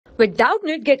With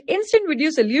Doubtnut, get instant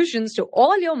video solutions to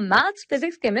all your maths,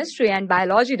 physics, chemistry, and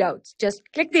biology doubts. Just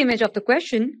click the image of the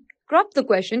question, crop the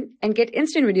question, and get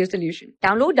instant video solution.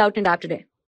 Download Doubtnut app today.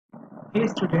 Hey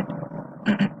student,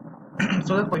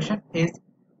 so the question is,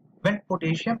 when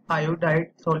potassium iodide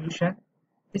solution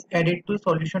is added to a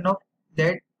solution of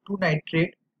lead to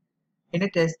nitrate in a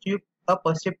test tube, a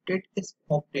precipitate is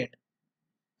obtained.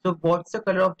 So what's the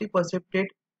color of the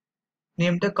precipitate?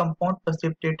 Name the compound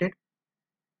precipitated.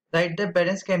 Write the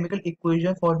balanced chemical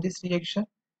equation for this reaction.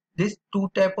 These two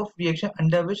type of reaction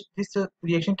under which this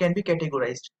reaction can be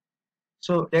categorized.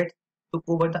 So let's look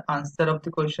over the answer of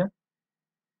the question.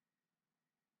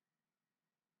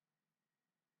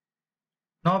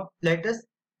 Now let us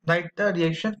write the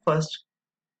reaction first.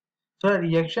 So the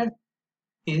reaction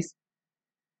is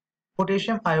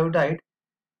potassium iodide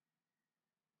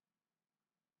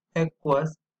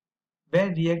aqueous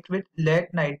when react with lead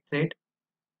nitrate.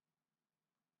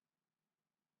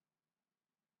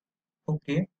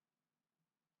 Okay,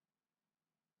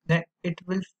 then it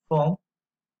will form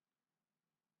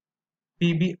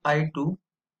PbI2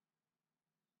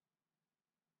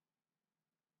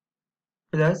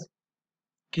 plus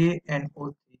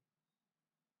KNO3.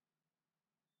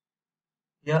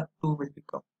 Yeah, 2 will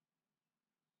become.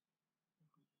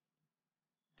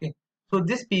 Okay, so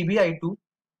this PbI2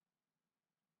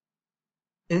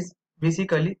 is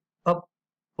basically a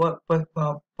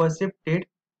precipitate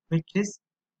which is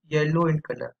yellow in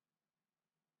color.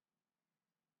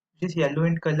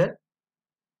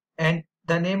 And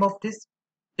the name of this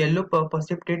yellow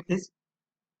precipitate is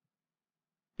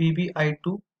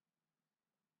PbI2.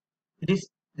 It is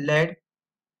lead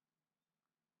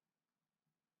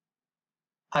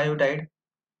iodide,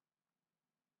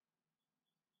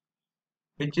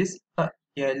 which is a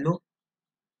yellow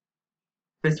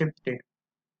precipitate.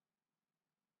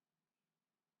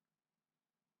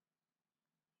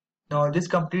 Now this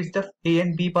completes the A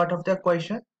and B part of the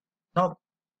question. Now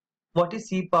what is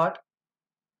C part?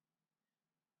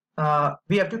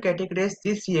 We have to categorize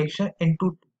this reaction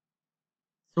into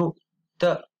two.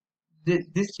 So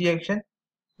this reaction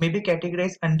may be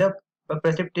categorized under a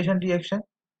precipitation reaction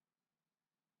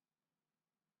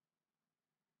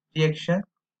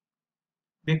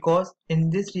because in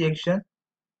this reaction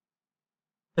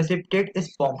precipitate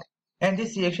is formed, and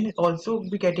this reaction is also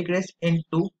be categorized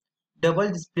into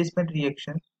double displacement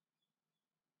reaction.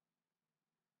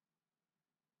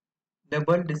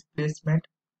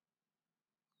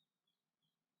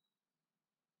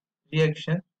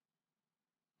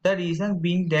 The reason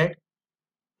being that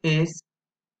is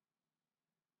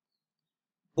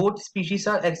both species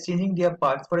are exchanging their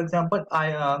parts. For example,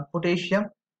 potassium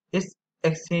is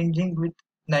exchanging with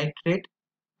nitrate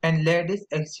and lead is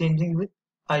exchanging with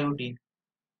iodine.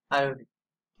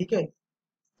 Okay,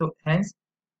 so hence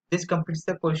this completes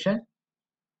the question.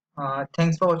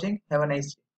 Thanks for watching. Have a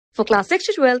nice day. For class 6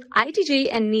 to 12, IIT JEE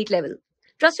and NEET level.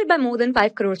 Trusted by more than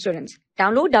 5 crore students.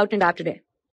 Download Doubtnut app today.